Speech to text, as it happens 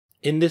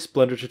In this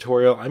Blender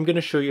tutorial, I'm going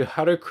to show you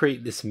how to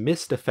create this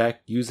mist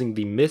effect using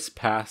the mist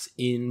pass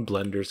in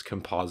Blender's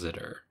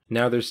compositor.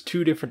 Now there's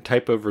two different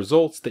type of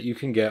results that you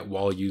can get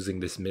while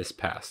using this mist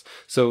pass.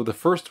 So the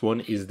first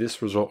one is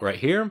this result right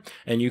here,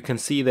 and you can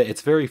see that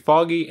it's very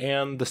foggy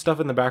and the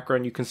stuff in the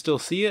background you can still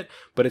see it,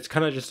 but it's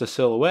kind of just a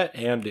silhouette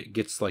and it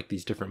gets like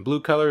these different blue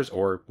colors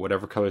or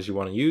whatever colors you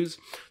want to use.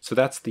 So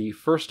that's the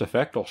first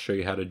effect. I'll show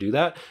you how to do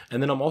that. And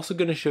then I'm also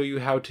going to show you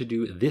how to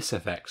do this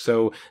effect.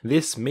 So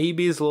this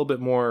maybe is a little bit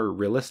more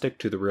realistic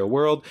to the real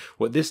world.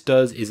 What this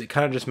does is it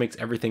kind of just makes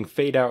everything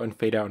fade out and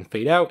fade out and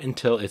fade out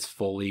until it's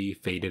fully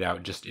faded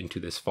out just into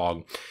this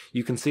fog.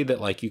 You can see that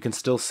like you can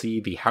still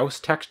see the house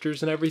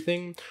textures and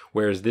everything,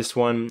 whereas this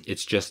one,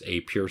 it's just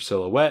a pure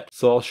silhouette.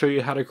 So I'll show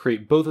you how to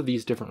create both of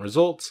these different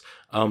results.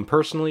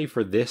 Personally,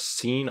 for this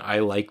scene, I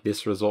like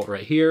this result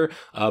right here,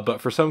 but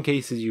for some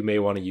cases you may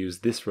want to use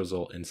this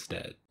result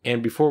instead.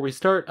 And before we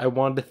start, I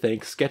wanted to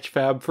thank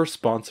Sketchfab for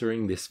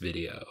sponsoring this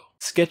video.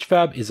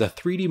 Sketchfab is a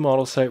 3D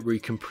model site where you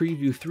can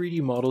preview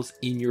 3D models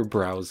in your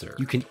browser.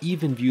 You can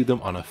even view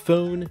them on a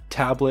phone,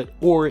 tablet,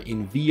 or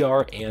in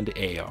VR and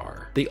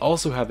AR. They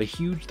also have a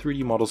huge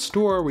 3D model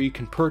store where you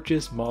can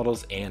purchase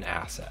models and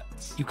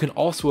assets. You can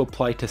also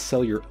apply to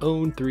sell your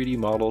own 3D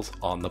models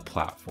on the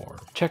platform.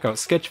 Check out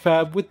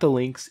Sketchfab with the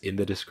links in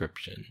the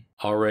description.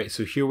 Alright,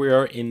 so here we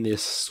are in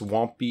this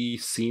swampy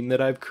scene that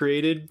I've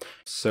created.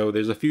 So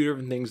there's a few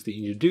different things that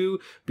you need to do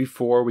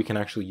before we can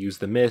actually use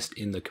the mist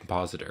in the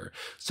compositor.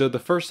 So the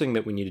first thing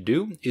that we need to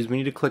do is we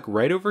need to click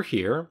right over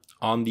here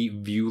on the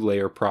view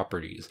layer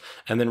properties.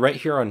 And then right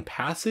here on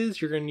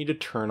passes, you're going to need to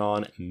turn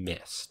on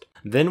mist.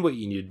 Then what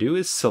you need to do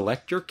is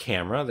select your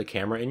camera, the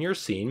camera in your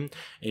scene,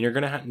 and you're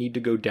going to need to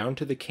go down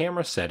to the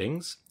camera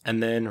settings,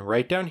 and then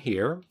right down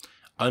here,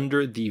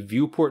 under the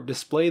viewport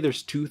display,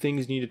 there's two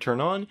things you need to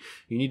turn on.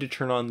 You need to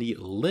turn on the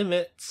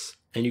limits,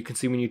 and you can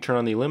see when you turn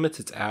on the limits,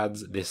 it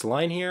adds this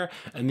line here,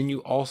 and then you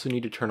also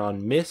need to turn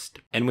on mist.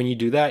 And when you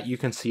do that, you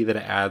can see that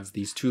it adds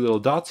these two little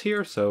dots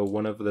here. So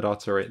one of the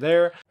dots are right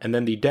there, and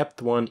then the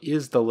depth one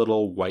is the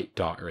little white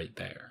dot right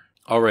there.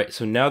 Alright,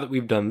 so now that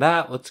we've done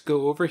that, let's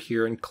go over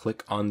here and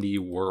click on the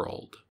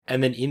world.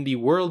 And then in the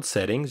world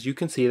settings, you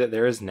can see that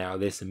there is now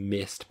this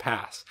mist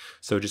pass.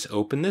 So just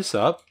open this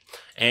up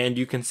and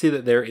you can see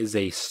that there is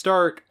a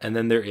start and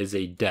then there is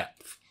a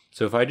depth.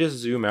 So if I just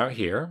zoom out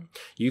here,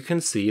 you can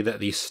see that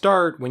the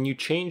start, when you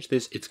change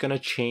this, it's going to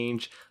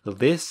change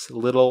this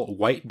little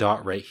white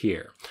dot right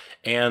here.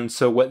 And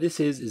so what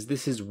this is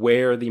this is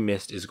where the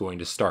mist is going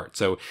to start.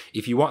 So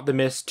if you want the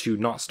mist to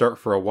not start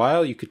for a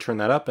while, you could turn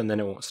that up and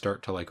then it won't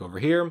start till like over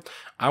here.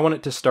 I want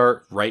it to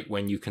start right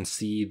when you can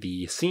see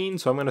the scene.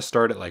 So I'm going to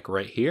start it like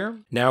right here.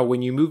 Now,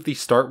 when you move the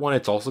start one,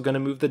 it's also going to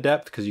move the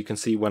depth because you can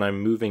see when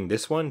I'm moving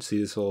this one, see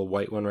this little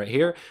white one right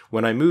here.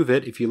 When I move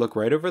it, if you look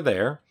right over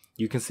there,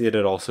 you can see that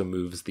it also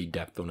moves the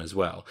depth one as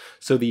well.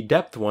 So the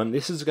depth one,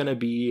 this is going to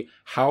be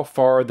how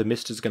far the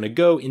mist is going to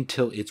go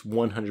until it's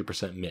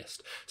 100%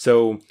 mist.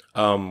 So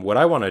what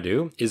I want to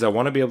do is I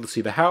want to be able to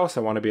see the house.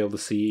 I want to be able to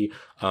see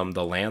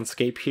the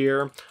landscape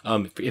here.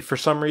 If for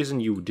some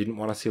reason you didn't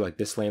want to see like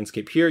this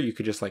landscape here, you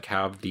could just like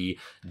have the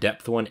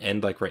depth one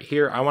end like right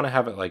here. I want to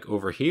have it like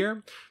over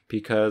here,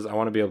 because I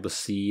want to be able to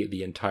see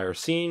the entire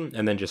scene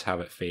and then just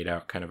have it fade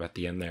out kind of at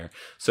the end there.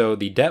 So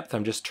the depth,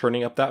 I'm just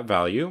turning up that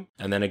value.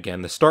 And then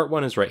again, the start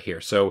one is right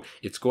here. So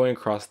it's going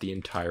across the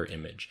entire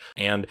image.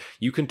 And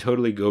you can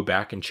totally go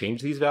back and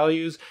change these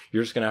values.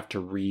 You're just going to have to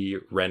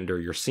re-render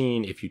your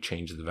scene if you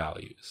change the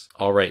values.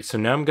 All right, so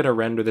now I'm going to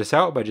render this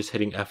out by just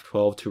hitting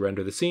F12 to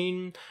render the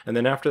scene. And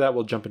then after that,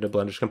 we'll jump into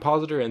Blender's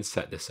compositor and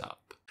set this up.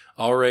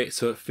 Alright,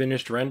 so it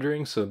finished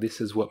rendering, so this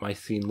is what my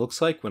scene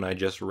looks like when I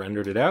just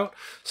rendered it out.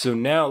 So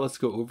now let's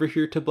go over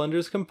here to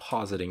Blender's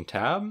compositing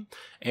tab,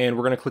 and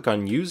we're going to click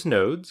on Use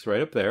Nodes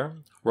right up there.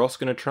 We're also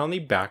going to turn on the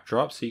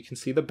backdrop so you can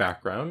see the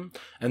background,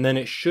 and then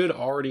it should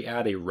already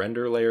add a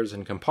render layers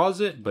and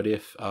composite, but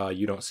if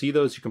you don't see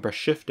those, you can press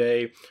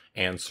Shift-A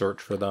and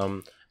search for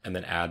them, and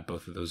then add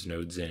both of those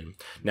nodes in.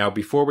 Now,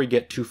 before we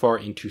get too far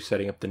into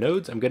setting up the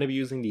nodes, I'm going to be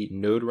using the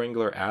Node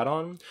Wrangler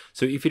add-on.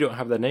 So if you don't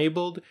have that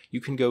enabled, you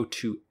can go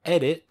to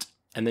Edit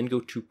and then go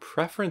to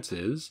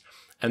Preferences.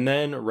 And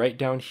then right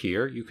down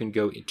here, you can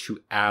go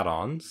into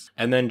add-ons.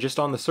 And then just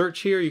on the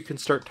search here, you can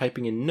start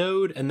typing in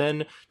node and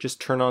then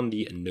just turn on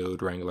the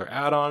Node Wrangler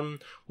add-on.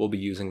 We'll be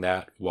using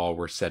that while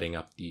we're setting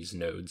up these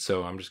nodes.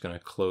 So I'm just going to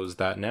close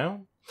that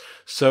now.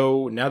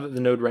 So now that the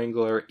Node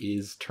Wrangler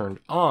is turned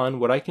on,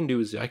 what I can do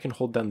is I can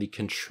hold down the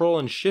Control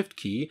and Shift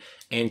key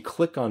and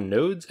click on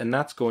nodes, and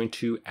that's going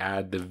to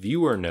add the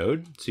viewer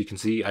node. So you can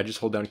see I just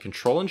hold down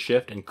Control and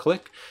Shift and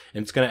click,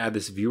 and it's going to add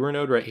this viewer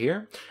node right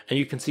here. And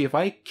you can see if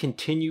I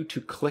continue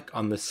to click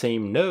on the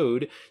same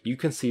node, you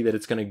can see that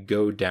it's going to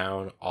go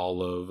down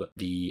all of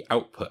the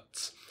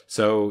outputs.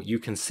 So you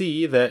can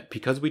see that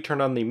because we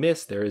turned on the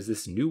mist, there is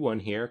this new one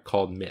here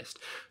called mist.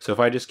 So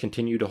if I just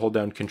continue to hold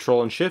down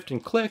Control and Shift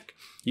and click,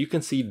 you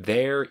can see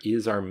there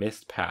is our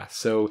mist path.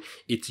 So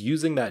it's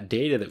using that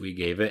data that we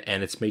gave it,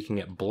 and it's making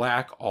it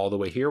black all the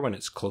way here when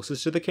it's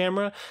closest to the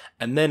camera.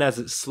 And then as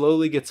it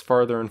slowly gets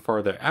farther and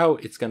farther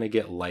out, it's going to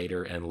get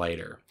lighter and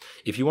lighter.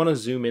 If you want to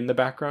zoom in the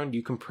background,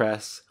 you can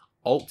press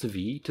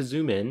Alt-V to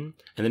zoom in.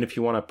 And then if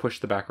you want to push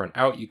the background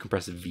out, you can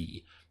press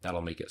V.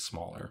 That'll make it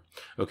smaller.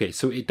 Okay,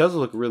 so it does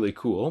look really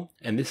cool.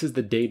 And this is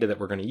the data that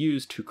we're going to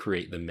use to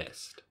create the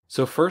mist.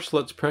 So first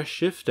let's press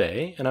Shift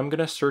A, and I'm going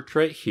to search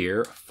right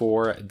here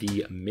for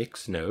the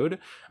mix node.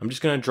 I'm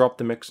just going to drop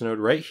the mix node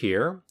right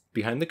here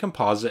behind the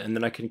composite, and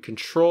then I can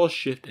Control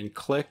Shift and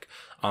click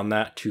on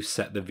that to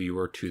set the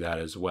viewer to that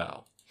as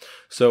well.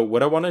 So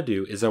what I want to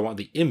do is I want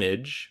the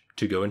image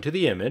to go into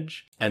the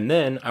image, and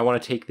then I want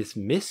to take this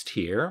mist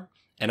here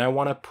and I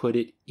want to put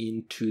it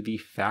into the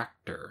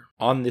factor.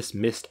 On this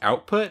mist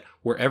output,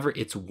 wherever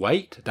it's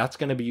white, that's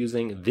going to be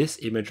using this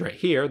image right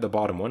here, the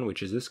bottom one,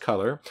 which is this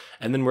color.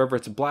 And then wherever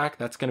it's black,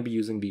 that's going to be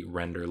using the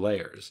render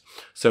layers.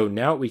 So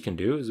now what we can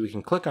do is we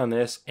can click on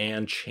this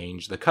and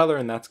change the color,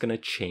 and that's going to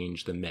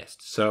change the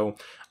mist. So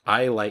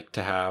I like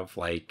to have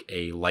like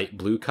a light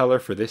blue color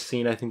for this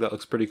scene. I think that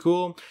looks pretty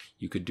cool.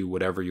 You could do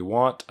whatever you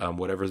want,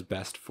 whatever's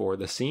best for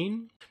the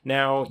scene.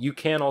 Now, you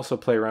can also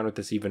play around with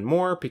this even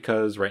more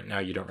because right now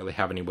you don't really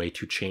have any way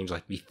to change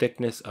like the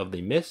thickness of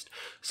the mist.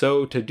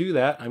 So to do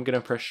that, I'm going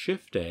to press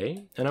Shift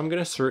A and I'm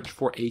going to search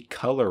for a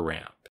color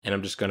ramp. And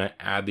I'm just going to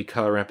add the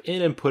color ramp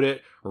in and put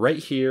it right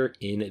here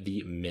in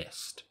the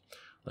mist.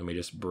 Let me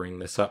just bring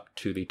this up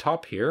to the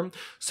top here.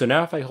 So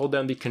now if I hold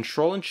down the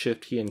Control and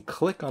Shift key and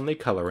click on the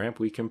color ramp,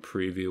 we can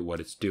preview what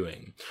it's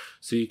doing.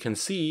 So you can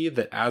see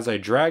that as I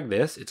drag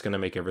this, it's going to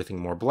make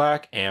everything more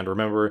black. And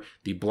remember,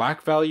 the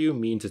black value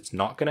means it's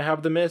not going to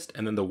have the mist,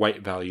 and then the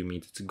white value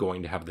means it's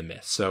going to have the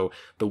mist. So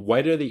the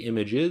whiter the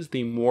image is,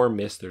 the more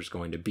mist there's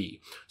going to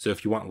be. So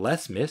if you want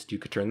less mist, you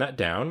could turn that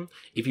down.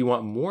 If you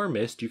want more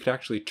mist, you could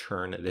actually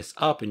turn this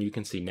up, and you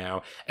can see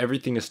now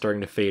everything is starting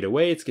to fade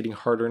away. It's getting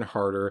harder and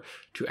harder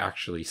to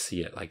actually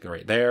see it. Like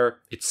right there,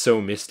 it's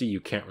so misty you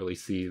can't really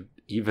see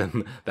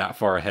even that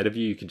far ahead of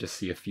you. You can just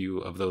see a few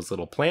of those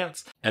little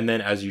plants. And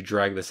then as you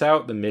drag this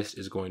out, the mist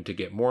is going to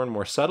get more and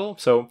more subtle.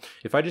 So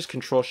if I just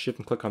Control Shift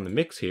and click on the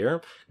mix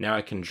here, now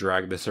I can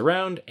drag this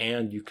around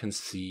and you can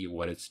see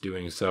what it's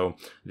doing. So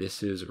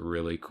this is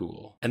really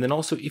cool. And then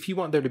also, if you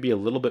want there to be a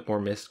little bit more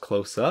mist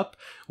close up,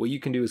 what you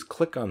can do is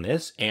click on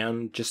this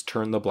and just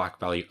turn the black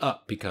value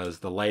up, because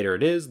the lighter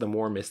it is, the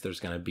more mist there's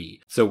going to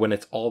be. So when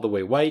it's all the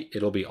way white,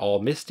 it'll be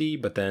all misty,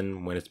 but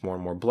then when it's more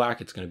and more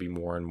black, it's going to be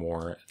more and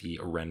more the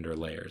render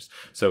layers.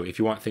 So if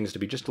you want things to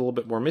be just a little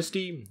bit more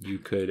misty, you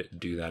could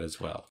do that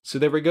as well. So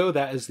there we go.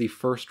 That is the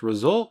first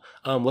result.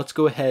 Let's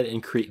go ahead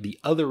and create the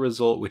other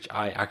result, which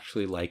I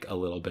actually like a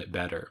little bit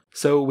better.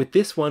 So with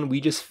this one,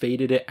 we just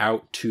faded it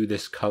out to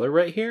this color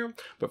right here.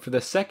 But for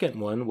the second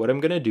one, what I'm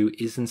going to do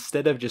is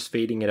instead of just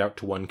fading it out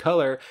to one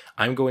color,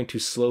 I'm going to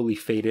slowly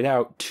fade it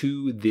out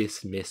to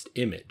this mist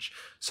image.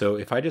 So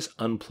if I just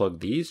unplug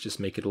these, just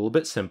make it a little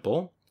bit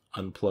simple,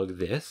 unplug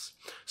this.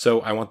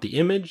 So I want the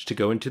image to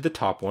go into the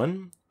top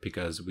one,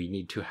 because we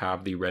need to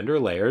have the render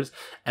layers.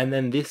 And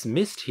then this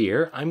mist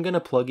here, I'm going to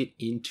plug it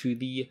into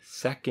the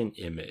second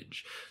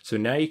image. So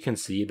now you can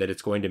see that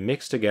it's going to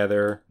mix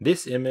together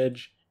this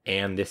image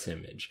and this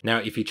image. Now,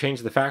 if you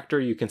change the factor,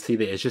 you can see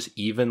that it's just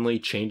evenly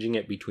changing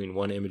it between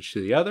one image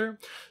to the other.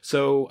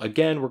 So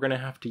again, we're going to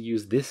have to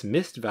use this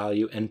mist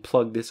value and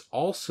plug this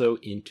also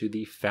into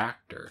the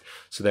factor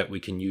so that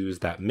we can use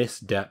that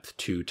mist depth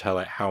to tell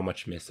it how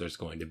much mist there's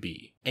going to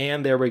be.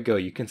 And there we go.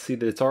 You can see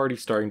that it's already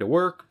starting to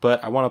work,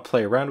 but I want to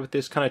play around with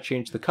this, kind of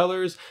change the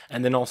colors,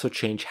 and then also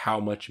change how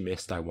much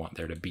mist I want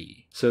there to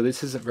be. So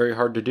this isn't very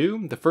hard to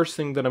do. The first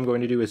thing that I'm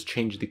going to do is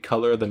change the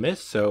color of the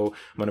mist. So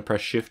I'm going to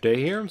press Shift A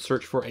here and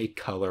search for a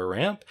color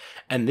ramp.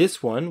 And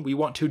this one, we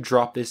want to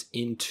drop this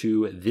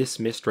into this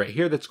mist right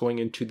here that's going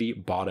into the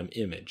bottom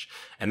image.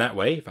 And that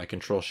way, if I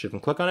Control Shift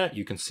and click on it,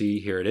 you can see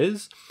here it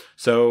is.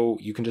 So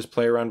you can just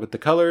play around with the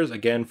colors.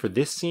 Again, for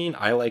this scene,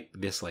 I like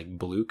this like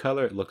blue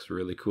color. It looks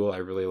really cool. I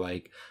really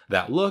like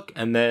that look.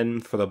 And then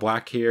for the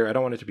black here, I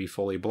don't want it to be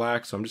fully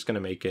black, so I'm just going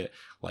to make it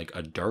like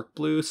a dark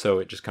blue. So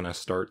it just kind of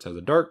starts as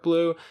a dark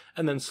blue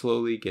and then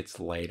slowly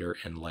gets lighter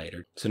and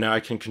lighter. So now I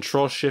can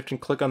Control Shift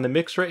and click on the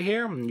mix right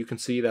here, and you can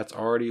see that's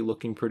already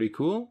looking pretty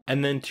cool.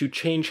 And then to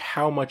change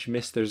how much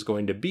mist there's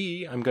going to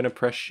be, I'm going to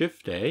press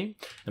Shift A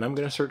and I'm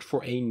going to search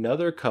for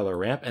another color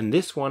ramp, and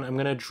this one I'm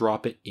going to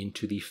drop it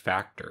into the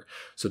factor.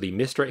 So the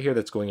mist right here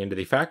that's going into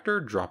the factor,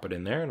 drop it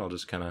in there, and I'll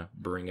just kind of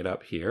bring it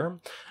up here.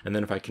 And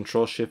then if I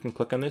Control Shift and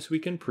click on this, we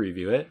can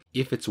preview it.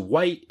 If it's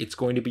white, it's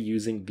going to be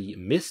using the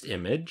mist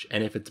image,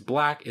 and if it's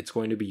black, it's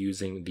going to be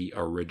using the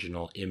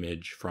original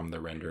image from the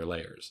render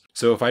layers.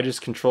 So if I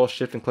just Control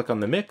Shift and click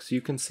on the mix,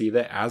 you can see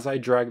that as I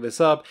drag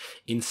this up,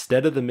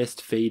 instead of the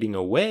mist fading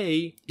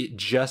away, it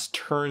just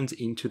turns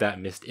into that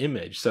mist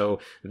image. So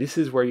this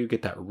is where you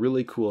get that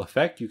really cool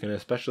effect. You can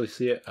especially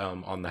see it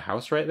on the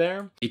house right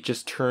there. It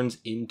just turns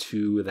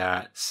into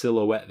that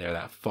silhouette there,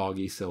 that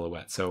foggy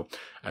silhouette. So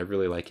I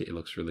really like it. It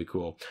looks really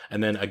cool.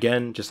 And then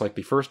again, just like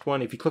the first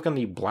one, if you click on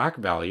the black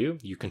value,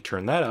 you can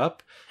turn that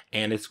up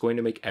and it's going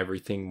to make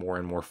everything more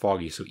and more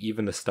foggy. So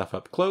even the stuff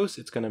up close,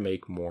 it's going to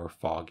make more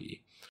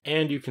foggy.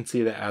 And you can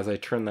see that as I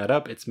turn that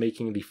up, it's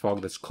making the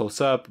fog that's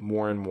close up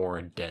more and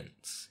more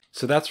dense.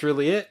 So that's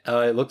really it.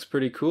 It looks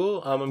pretty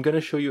cool. I'm going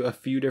to show you a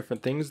few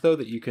different things though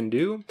that you can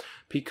do,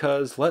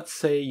 because let's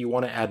say you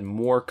want to add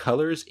more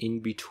colors in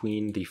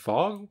between the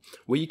fog.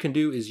 What you can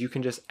do is you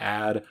can just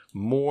add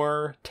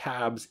more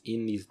tabs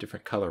in these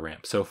different color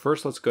ramps. So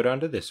first let's go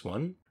down to this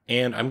one.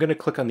 And I'm going to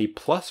click on the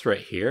plus right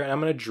here, and I'm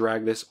going to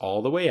drag this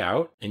all the way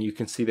out. And you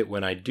can see that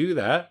when I do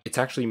that, it's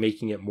actually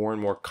making it more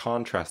and more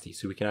contrasty,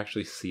 so we can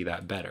actually see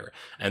that better.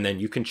 And then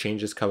you can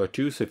change this color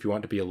too. So if you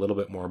want to be a little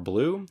bit more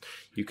blue,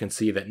 you can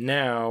see that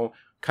now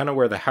kind of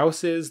where the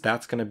house is,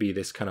 that's going to be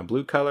this kind of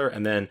blue color.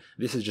 And then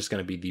this is just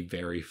going to be the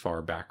very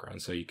far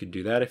background. So you could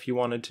do that if you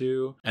wanted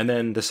to. And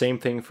then the same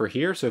thing for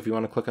here. So if you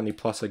want to click on the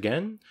plus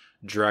again,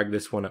 drag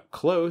this one up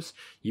close,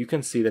 you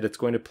can see that it's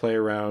going to play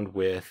around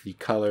with the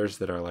colors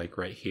that are like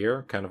right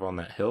here, kind of on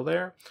that hill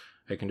there.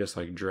 I can just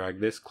like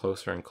drag this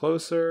closer and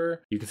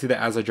closer. You can see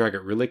that as I drag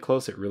it really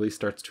close, it really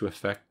starts to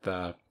affect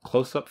the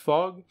close-up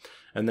fog.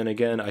 And then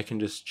again, I can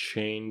just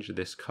change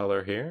this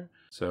color here.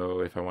 So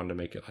if I wanted to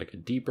make it like a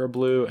deeper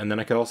blue, and then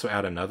I could also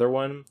add another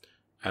one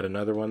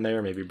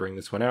there, maybe bring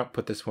this one out,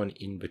 put this one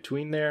in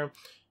between there.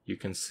 You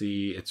can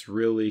see it's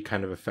really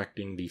kind of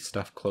affecting the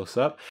stuff close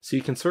up. So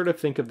you can sort of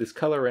think of this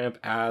color ramp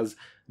as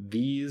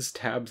these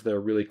tabs that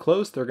are really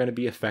close, they're going to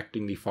be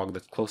affecting the fog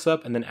that's close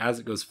up. And then as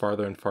it goes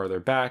farther and farther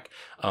back,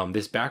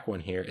 this back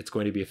one here, it's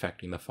going to be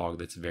affecting the fog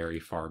that's very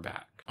far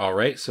back. All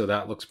right, so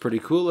that looks pretty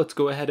cool. Let's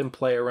go ahead and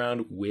play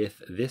around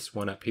with this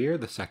one up here,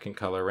 the second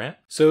color ramp.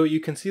 So you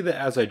can see that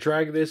as I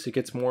drag this, it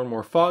gets more and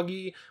more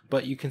foggy,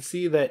 but you can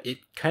see that it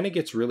kind of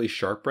gets really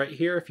sharp right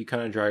here if you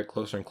kind of drag it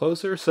closer and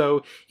closer.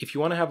 So if you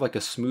want to have like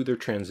a smoother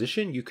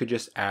transition, you could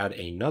just add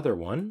another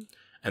one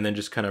and then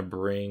just kind of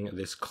bring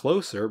this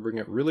closer, bring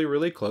it really,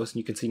 really close. And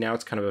you can see now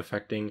it's kind of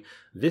affecting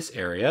this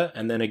area.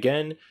 And then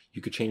again,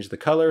 you could change the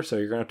color. So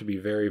you're gonna have to be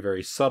very,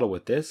 very subtle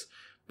with this.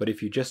 But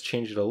if you just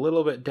change it a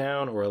little bit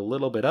down or a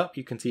little bit up,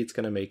 you can see it's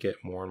going to make it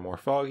more and more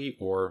foggy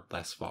or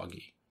less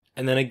foggy.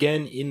 And then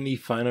again, in the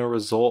final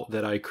result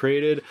that I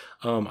created,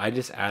 I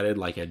just added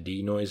like a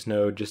denoise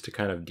node just to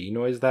kind of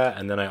denoise that.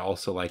 And then I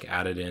also like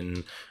added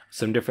in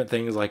some different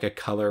things like a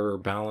color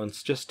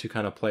balance just to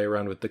kind of play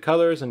around with the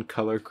colors and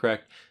color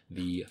correct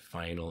the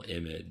final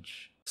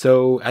image.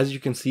 So as you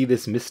can see,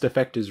 this mist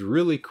effect is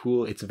really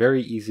cool. It's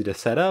very easy to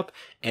set up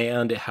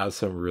and it has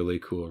some really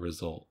cool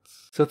results.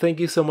 So thank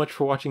you so much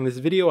for watching this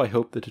video. I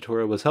hope the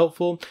tutorial was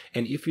helpful.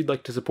 And if you'd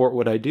like to support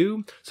what I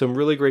do, some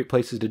really great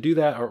places to do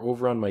that are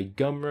over on my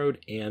Gumroad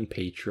and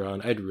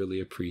Patreon. I'd really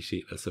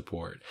appreciate the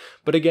support.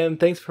 But again,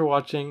 thanks for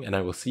watching and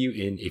I will see you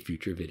in a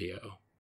future video.